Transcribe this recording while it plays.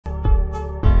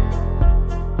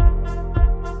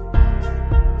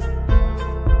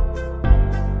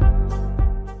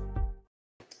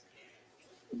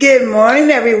Good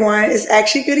morning, everyone. It's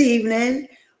actually good evening.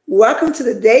 Welcome to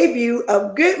the debut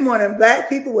of Good Morning Black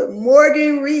People with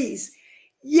Morgan Rees.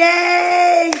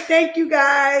 Yay! Thank you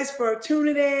guys for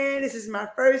tuning in. This is my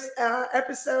first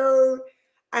episode.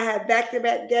 I have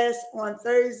back-to-back guests on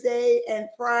Thursday and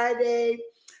Friday.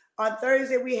 On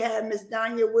Thursday, we have Miss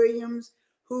Danya Williams,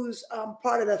 who's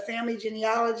part of the family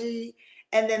genealogy,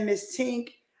 and then Miss Tink,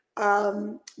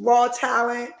 raw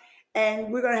talent.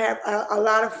 And we're going to have a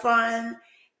lot of fun.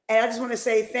 And I just want to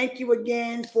say thank you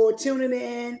again for tuning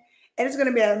in. And it's going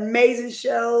to be an amazing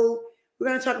show. We're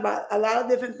going to talk about a lot of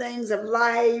different things of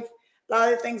life, a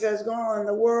lot of things that's going on in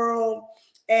the world.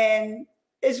 And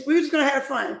we're just going to have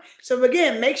fun. So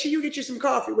again, make sure you get you some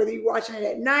coffee, whether you're watching it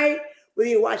at night, whether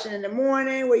you're watching it in the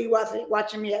morning, whether you're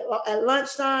watching me at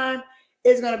lunchtime.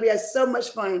 It's going to be so much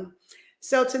fun.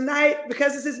 So tonight,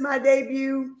 because this is my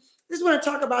debut, I just want to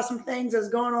talk about some things that's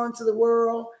going on to the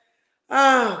world.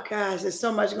 Oh, gosh, there's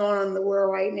so much going on in the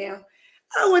world right now.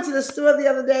 I went to the store the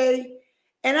other day,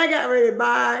 and I got ready to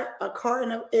buy a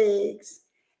carton of eggs,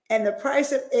 and the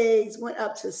price of eggs went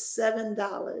up to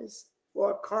 $7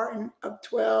 for a carton of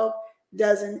 12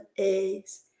 dozen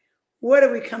eggs. What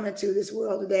are we coming to this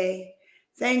world today?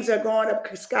 Things are going up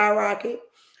skyrocket.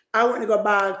 I went to go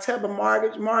buy a tub of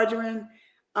margarine,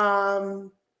 and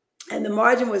the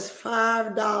margin was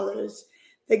 $5.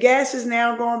 The gas is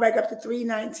now going back up to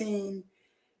 $3.19.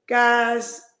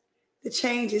 Guys, the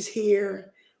change is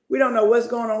here. We don't know what's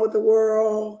going on with the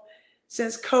world.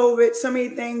 Since COVID, so many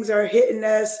things are hitting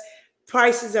us.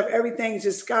 Prices of everything is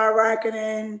just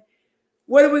skyrocketing.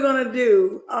 What are we going to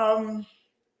do?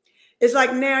 It's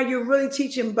like now you're really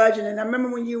teaching budgeting. I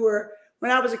remember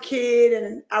when I was a kid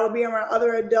and I would be around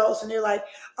other adults and they're like,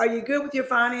 are you good with your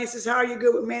finances? How are you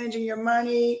good with managing your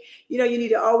money? You know, you need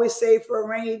to always save for a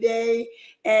rainy day.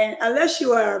 And unless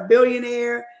you are a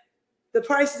billionaire, the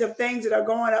prices of things that are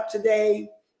going up today,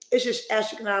 it's just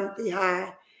astronomically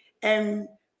high. And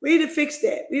we need to fix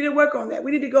that. We need to work on that.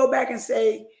 We need to go back and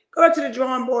go back to the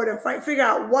drawing board and figure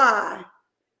out why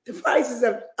the prices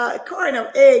of a carton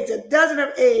of eggs, a dozen of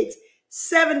eggs,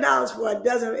 $7 for a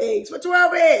dozen of eggs, for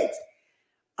 12 eggs.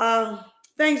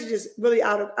 Things are just really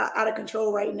out of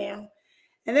control right now.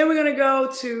 And then we're going to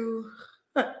go to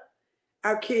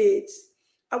our kids.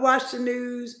 I watch the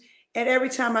news, and every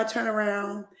time I turn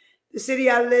around, the city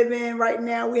I live in right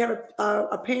now, we have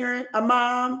a parent, a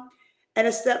mom, and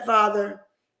a stepfather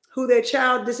who their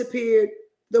child disappeared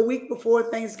the week before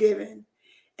Thanksgiving.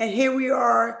 And here we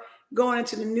are going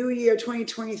into the new year,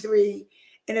 2023,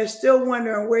 and they're still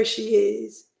wondering where she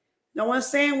is. No one's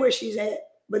saying where she's at,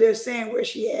 but they're saying where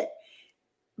she at.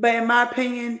 But in my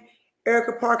opinion,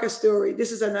 Erica Parker's story,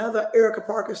 this is another Erica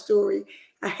Parker story.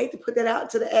 I hate to put that out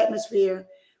to the atmosphere,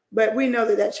 but we know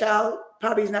that child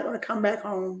probably is not going to come back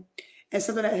home, and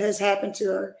something that has happened to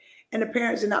her, and the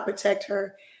parents did not protect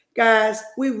her. Guys,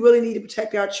 we really need to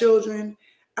protect our children,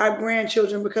 our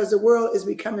grandchildren, because the world is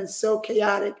becoming so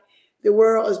chaotic. The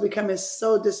world is becoming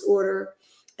so disordered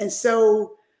and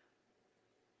so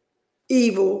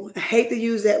evil. I hate to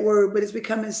use that word, but it's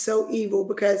becoming so evil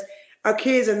because our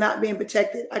kids are not being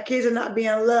protected. Our kids are not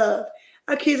being loved.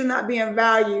 Our kids are not being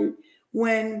valued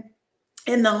when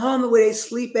in the home where they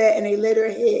sleep at and they lay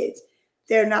their heads,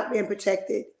 they're not being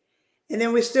protected. And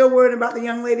then we're still worried about the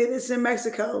young lady that's in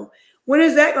Mexico. When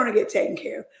is that going to get taken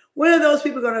care of? When are those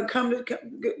people going to come to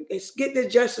get the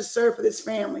justice served for this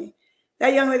family?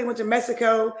 That young lady went to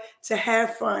Mexico to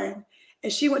have fun,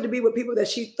 and she went to be with people that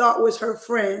she thought was her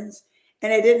friends,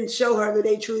 and they didn't show her that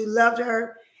they truly loved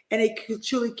her and they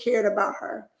truly cared about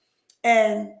her.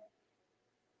 And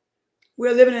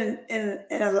we're living in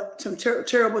some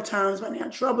terrible times right now,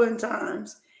 troubling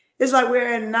times. It's like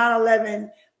we're in 9/11,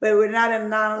 but we're not in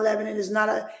 9/11. It is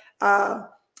not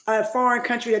a foreign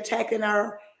country attacking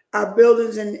our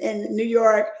buildings in New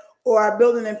York or our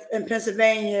building in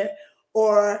Pennsylvania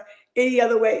or any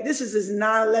other way. This is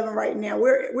 9/11 right now.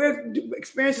 We're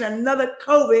experiencing another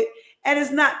COVID, and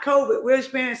it's not COVID. We're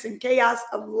experiencing chaos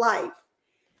of life.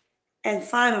 And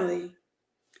finally,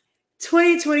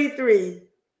 2023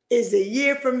 is the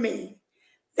year for me.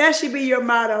 That should be your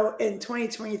motto in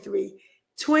 2023.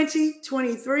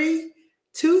 2023,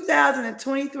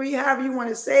 2023, however you want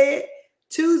to say it,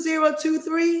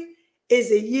 2023 is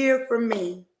the year for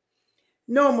me.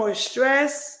 No more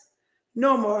stress,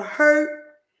 no more hurt,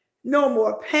 no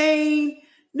more pain,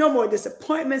 no more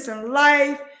disappointments in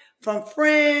life from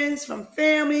friends, from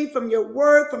family, from your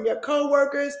work, from your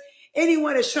coworkers.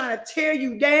 Anyone that's trying to tear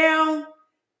you down,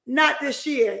 not this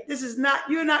year.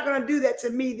 You're not going to do that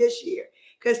to me this year,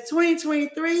 because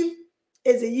 2023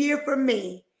 is a year for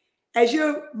me. As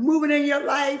you're moving in your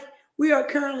life, We are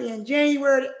currently in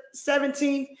January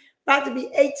 17th, about to be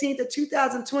 18th of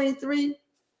 2023.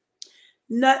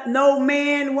 No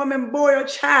man, woman, boy, or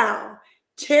child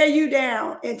tear you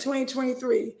down in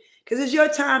 2023, because it's your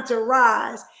time to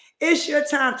rise. It's your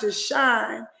time to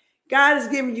shine. God is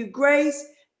giving you grace.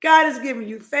 God is giving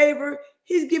you favor.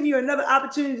 He's giving you another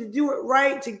opportunity to do it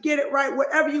right, to get it right,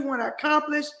 whatever you want to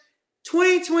accomplish.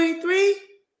 2023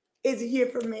 is a year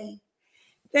for me.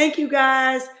 Thank you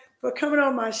guys for coming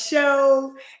on my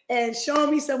show and showing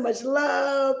me so much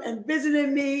love and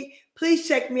visiting me. Please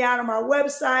check me out on my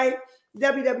website,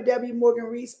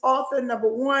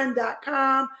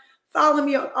 www.morganreesauthor1.com. Follow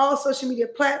me on all social media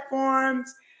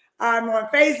platforms. I'm on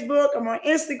Facebook. I'm on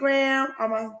Instagram.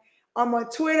 I'm on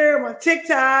Twitter. I'm on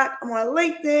TikTok. I'm on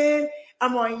LinkedIn.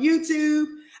 I'm on YouTube.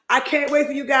 I can't wait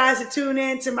for you guys to tune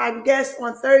in to my guest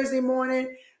on Thursday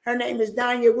morning. Her name is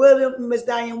Miss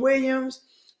Diane Williams,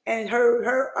 and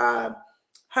her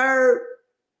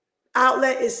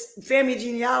outlet is Family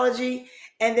Genealogy,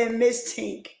 and then Miss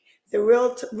Tink, the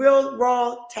real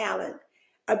raw talent.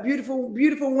 A beautiful,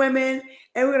 beautiful women,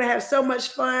 and we're gonna have so much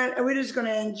fun, and we're just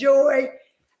gonna enjoy.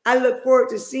 I look forward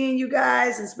to seeing you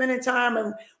guys and spending time,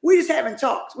 and we're just having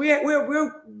talks.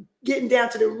 We're getting down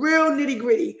to the real nitty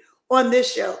gritty on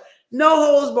this show. No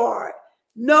holds barred.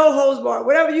 No holds barred.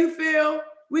 Whatever you feel,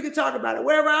 we can talk about it.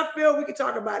 Whatever I feel, we can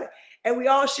talk about it. And we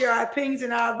all share our opinions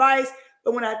and our advice.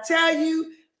 But when I tell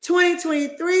you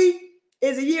 2023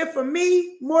 is a year for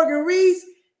me, Morgan Rees,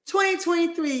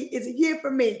 2023 is a year for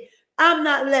me. I'm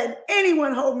not letting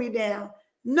anyone hold me down.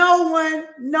 No one,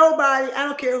 nobody. I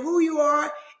don't care who you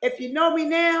are. If you know me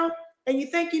now and you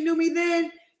think you knew me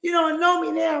then, you don't know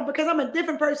me now, because I'm a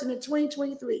different person in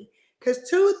 2023. Because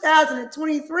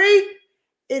 2023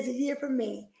 is a year for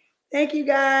me. Thank you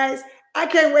guys. I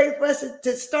can't wait for us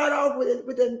to start off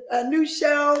with a new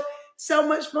show. So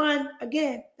much fun.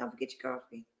 Again, don't forget your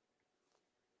coffee.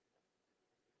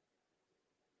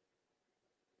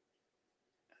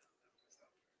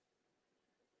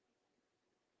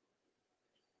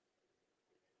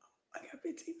 I got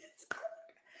 15 minutes.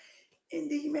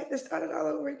 Indeed, you have to start it all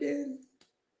over again.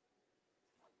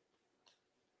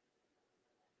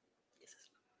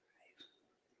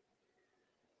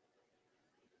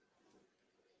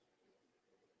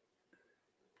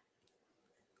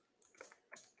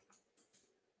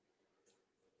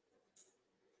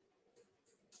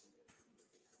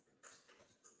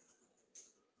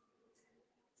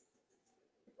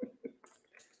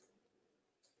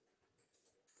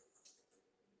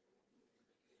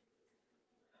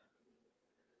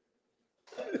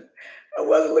 I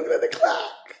wasn't looking at the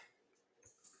clock.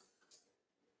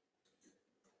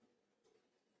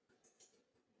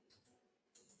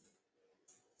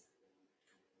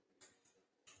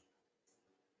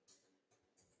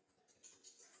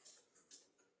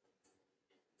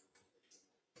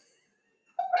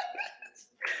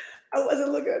 I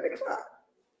wasn't looking at the clock.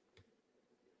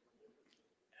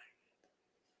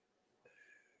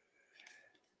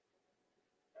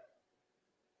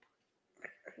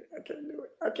 I can't do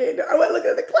it. I can't do it. I wasn't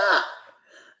looking at the clock.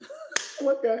 Oh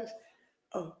my gosh.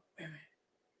 Oh.